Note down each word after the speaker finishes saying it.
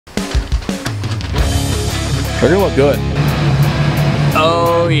They're gonna look good.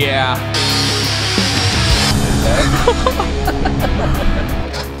 Oh yeah.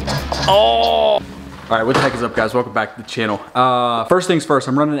 Oh. All right, what the heck is up, guys? Welcome back to the channel. First things first,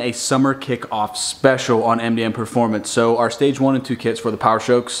 I'm running a summer kickoff special on MDM Performance. So our stage 1 and 2 kits for the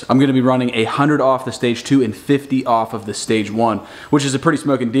Powerstrokes, I'm gonna be running 100 off the stage 2 and 50 off of the stage 1, which is a pretty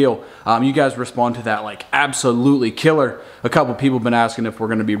smoking deal. You guys respond to that like absolutely killer. A couple people have been asking if we're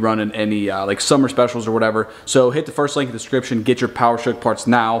gonna be running any like summer specials or whatever. So hit the first link in the description, get your Powerstroke parts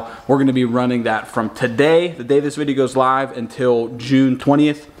now. We're gonna be running that from today, the day this video goes live, until June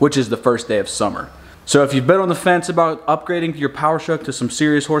 20th, which is the first day of summer. So if you've been on the fence about upgrading your Powerstroke to some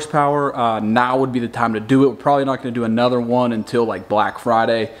serious horsepower, now would be the time to do it. We're probably not going to do another one until like Black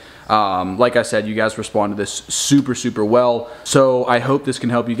Friday. Like I said, you guys respond to this super well. So I hope this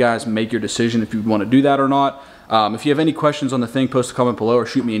can help you guys make your decision if you want to do that or not. If you have any questions on the thing, post a comment below or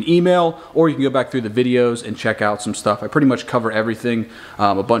shoot me an email, or you can go back through the videos and check out some stuff. I pretty much cover everything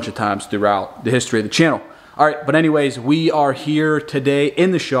a bunch of times throughout the history of the channel. All right, but anyways, we are here today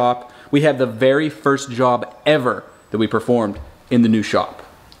in the shop. We have the very first job ever that we performed in the new shop.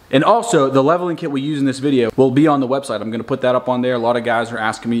 And also, the leveling kit we use in this video will be on the website. I'm gonna put that up on there. A lot of guys are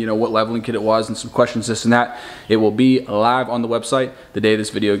asking me, you know, what leveling kit it was and some questions, this and that. It will be live on the website the day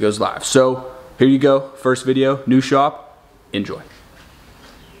this video goes live. So, here you go, first video, new shop, enjoy.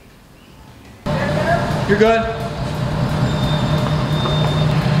 You're good?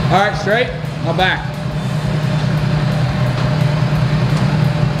 All right, straight, now back.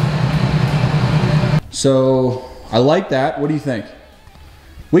 So, I like that. What do you think?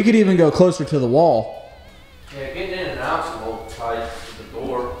 We could even go closer to the wall. Yeah, getting in and out's a little tight to the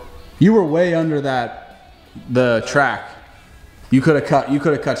door. You were way under the track. You could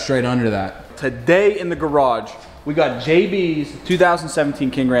have cut straight under that. Today in the garage, we got JB's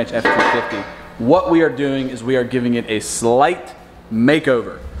 2017 King Ranch F250. What we are doing is we are giving it a slight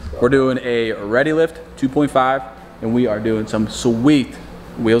makeover. We're doing a ready lift 2.5, and we are doing some sweet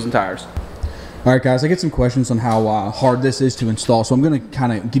wheels and tires. All right, guys, I get some questions on how hard this is to install, so I'm gonna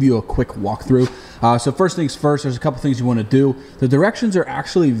kind of give you a quick walkthrough. So first things first, there's a couple things you wanna do. The directions are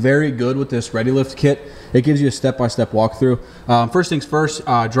actually very good with this Ready Lift kit. It gives you a step-by-step walkthrough. First things first,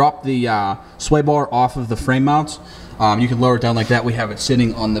 drop the sway bar off of the frame mounts. You can lower it down like that. We have it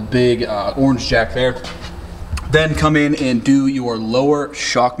sitting on the big orange jack there. Then come in and do your lower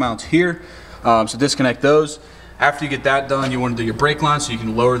shock mounts here. So disconnect those. After you get that done, you want to do your brake line so you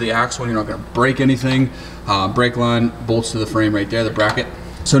can lower the axle and you're not going to break anything. Brake line bolts to the frame right there, the bracket.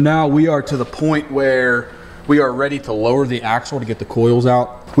 So now we are to the point where we are ready to lower the axle to get the coils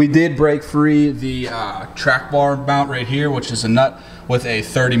out. We did break free the track bar mount right here, which is a nut with a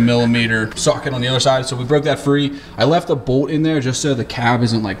 30mm socket on the other side. So we broke that free. I left a bolt in there just so the cab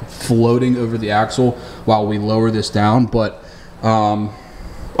isn't like floating over the axle while we lower this down. But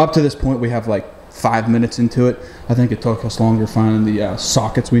up to this point, we have like 5 minutes into it. I think it took us longer finding the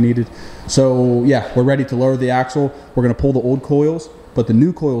sockets we needed. So yeah, we're ready to lower the axle. We're gonna pull the old coils, put the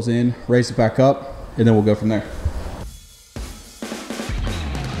new coils in, raise it back up, and then we'll go from there.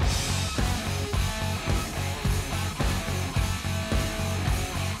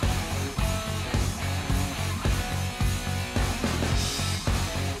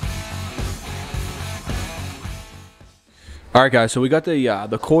 All right, guys, so we got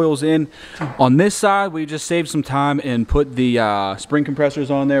the coils in. On this side, we just saved some time and put the spring compressors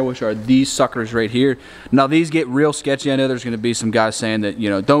on there, which are these suckers right here. Now, these get real sketchy. I know there's gonna be some guys saying that, you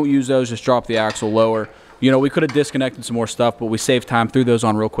know, don't use those, just drop the axle lower. You know, we could have disconnected some more stuff, but we saved time, threw those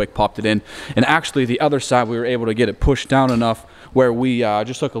on real quick, popped it in. And actually, the other side, we were able to get it pushed down enough where we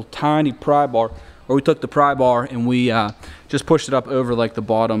just took a tiny pry bar, or we took the pry bar and we just pushed it up over like the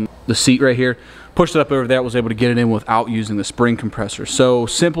bottom, the seat right here. Pushed it up over there, was able to get it in without using the spring compressor. So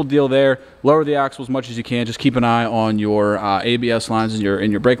simple deal there. Lower the axle as much as you can. Just keep an eye on your ABS lines and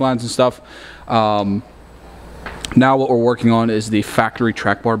your brake lines and stuff. Now what we're working on is the factory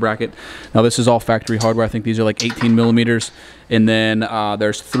track bar bracket. Now this is all factory hardware. I think these are like 18mm. And then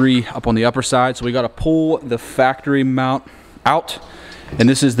there's 3 up on the upper side. So we got to pull the factory mount out. And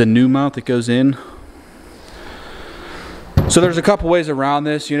this is the new mount that goes in. So there's a couple ways around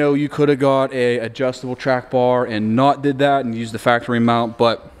this. You know, you could have got a adjustable track bar and not did that and used the factory mount,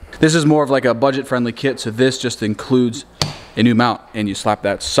 but this is more of like a budget friendly kit. So this just includes a new mount and you slap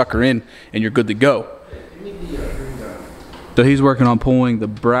that sucker in and you're good to go. So he's working on pulling the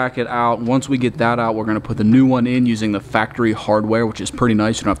bracket out. Once we get that out, we're gonna put the new one in using the factory hardware, which is pretty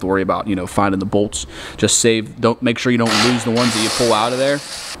nice. You don't have to worry about, you know, finding the bolts. Just make sure you don't lose the ones that you pull out of there.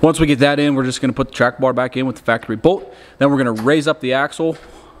 Once we get that in, we're just gonna put the track bar back in with the factory bolt. Then we're gonna raise up the axle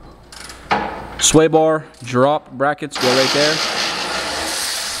Sway bar drop brackets go right there.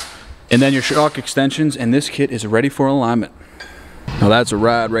 And then your shock extensions, and this kit is ready for alignment. Now that's a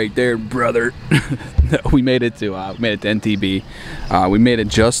ride right there, brother. we made it to NTB. We made it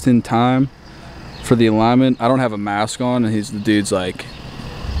just in time for the alignment. I don't have a mask on, and the dude's like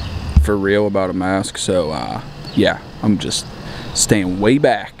for real about a mask. So yeah, I'm just staying way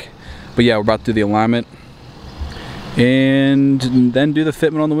back. But yeah, we're about to do the alignment and then do the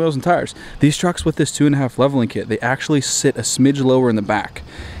fitment on the wheels and tires. These trucks with this 2.5 leveling kit, they actually sit a smidge lower in the back.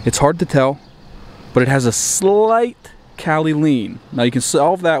 It's hard to tell, but it has a slight Cali lean. Now you can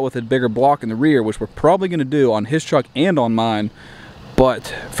solve that with a bigger block in the rear, which we're probably going to do on his truck and on mine,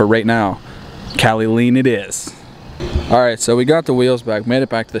 but for right now, Cali lean it is. Alright, so we got the wheels back, made it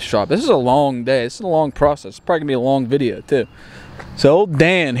back to the shop. This is a long day, this is a long process. It's probably going to be a long video too. So old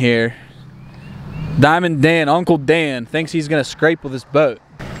Dan here, Diamond Dan, Uncle Dan, thinks he's going to scrape with his boat.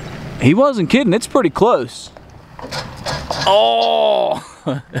 He wasn't kidding, it's pretty close. Oh!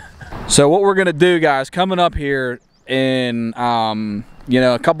 So what we're going to do, guys, coming up here in you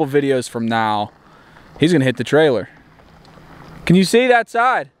know, a couple videos from now, he's gonna hit the trailer. Can you see that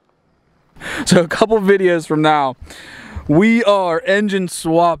side? So a couple videos from now, we are engine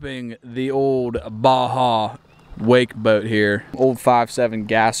swapping the old Baja wake boat here. Old 5.7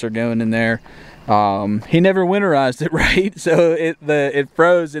 gasser going in there. He never winterized it right, so it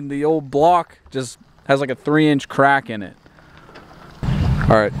froze, and the old block just has like a 3-inch crack in it.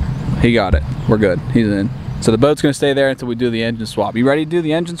 All right, he got it. We're good. He's in. So the boat's gonna stay there until we do the engine swap. You ready to do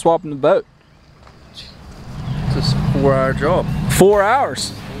the engine swap in the boat? It's a 4-hour job. 4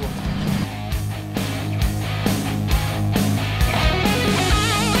 hours.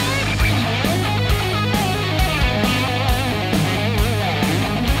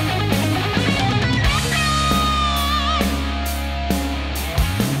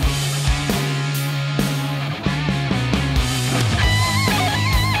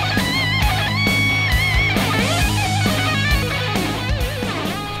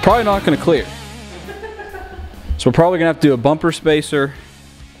 Probably not going to clear. So we're probably going to have to do a bumper spacer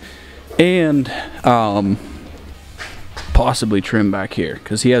and possibly trim back here,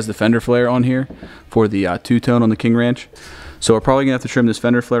 because he has the fender flare on here for the two-tone on the King Ranch. So we're probably going to have to trim this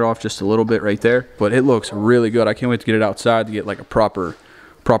fender flare off just a little bit right there, but it looks really good. I can't wait to get it outside to get like a proper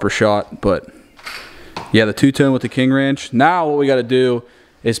shot. But yeah, the two-tone with the King Ranch. Now what we got to do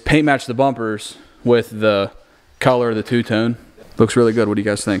is paint match the bumpers with the color of the two-tone. Looks really good. What do you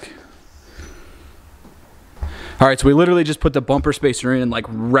guys think? All right, so we literally just put the bumper spacer in like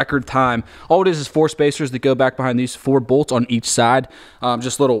record time. All it is 4 spacers that go back behind these 4 bolts on each side.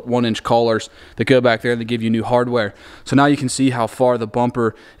 Just little 1-inch collars that go back there and they give you new hardware. So now you can see how far the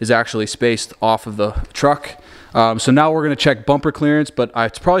bumper is actually spaced off of the truck. So now we're gonna check bumper clearance, but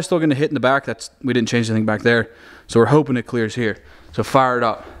it's probably still gonna hit in the back. We didn't change anything back there. So we're hoping it clears here. So fire it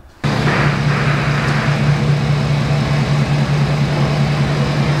up.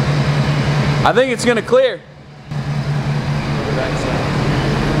 I think it's gonna clear.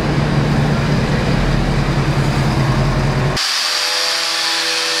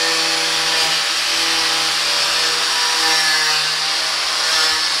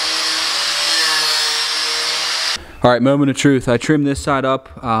 All right, moment of truth. I trimmed this side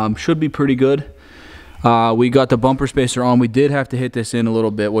up. Should be pretty good. We got the bumper spacer on. We did have to hit this in a little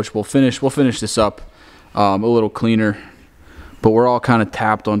bit, which we'll finish this up a little cleaner. But we're all kind of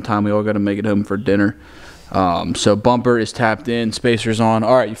tapped on time. We all got to make it home for dinner. So bumper is tapped in, spacer's on.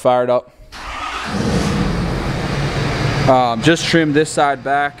 All right, you fired up. Just trimmed this side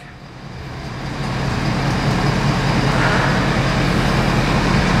back.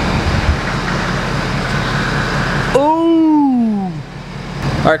 Ooh!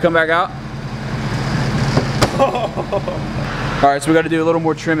 All right, come back out. All right, so we got to do a little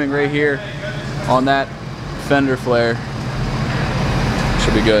more trimming right here on that fender flare.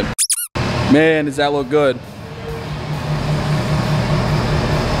 Should be good. Man, does that look good.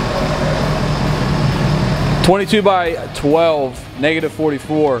 .22 by 12,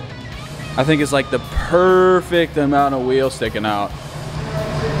 -44. I think it's like the perfect amount of wheel sticking out.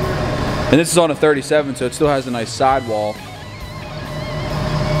 And this is on a 37, so it still has a nice sidewall.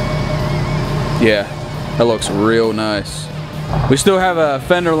 Yeah, that looks real nice. We still have a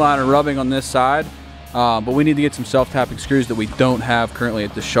fender liner rubbing on this side. But we need to get some self-tapping screws that we don't have currently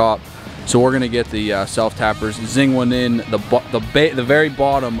at the shop. So we're gonna get the self-tappers, zing one in the very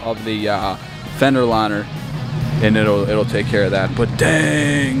bottom of the fender liner, and it'll take care of that. But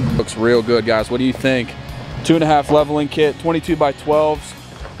dang, looks real good, guys. What do you think? 2.5 leveling kit, 22 by 12s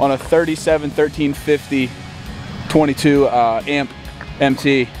on a 37 1350 22 amp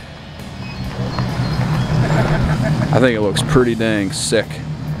MT. I think it looks pretty dang sick.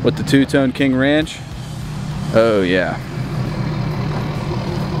 With the two-tone King Ranch. Oh yeah.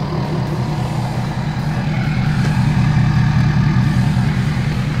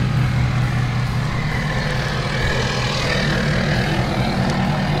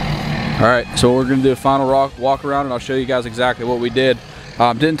 All right, so we're gonna do a final walk around and I'll show you guys exactly what we did.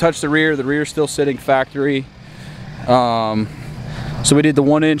 Didn't touch the rear's still sitting factory. So we did the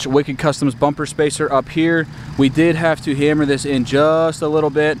 1-inch Wicked Customs bumper spacer up here. We did have to hammer this in just a little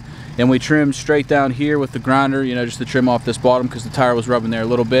bit, and we trimmed straight down here with the grinder, you know, just to trim off this bottom because the tire was rubbing there a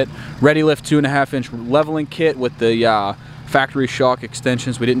little bit. Ready Lift 2.5-inch leveling kit with the factory shock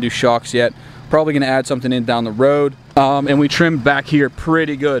extensions. We didn't do shocks yet. Probably gonna add something in down the road. And we trimmed back here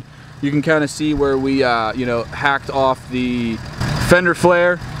pretty good. You can kind of see where we, you know, hacked off the fender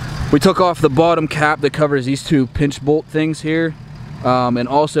flare. We took off the bottom cap that covers these two pinch bolt things here, and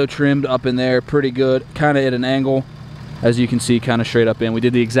also trimmed up in there pretty good, kind of at an angle, as you can see, kind of straight up in. We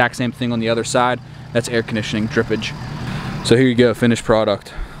did the exact same thing on the other side. That's air conditioning drippage. So here you go, finished product.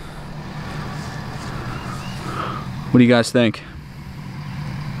 What do you guys think?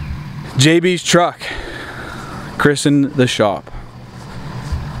 JB's truck, christened the shop.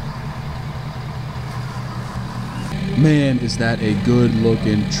 Man, is that a good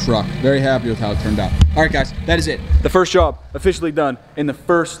looking truck. Very happy with how it turned out. All right guys, that is it. The first job officially done in the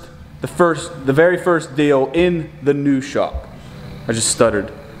very first deal in the new shop. I just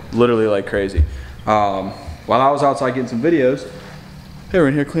stuttered literally like crazy. While I was outside getting some videos, they were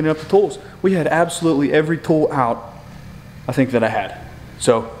in here cleaning up the tools. We had absolutely every tool out, I think, that I had.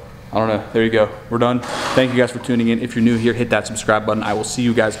 So, I don't know, there you go. We're done. Thank you guys for tuning in. If you're new here, hit that subscribe button. I will see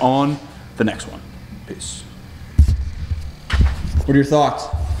you guys on the next one. Peace. What are your thoughts?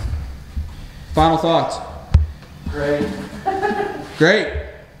 Final thoughts? Great. Great?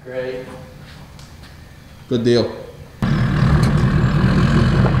 Great. Good deal.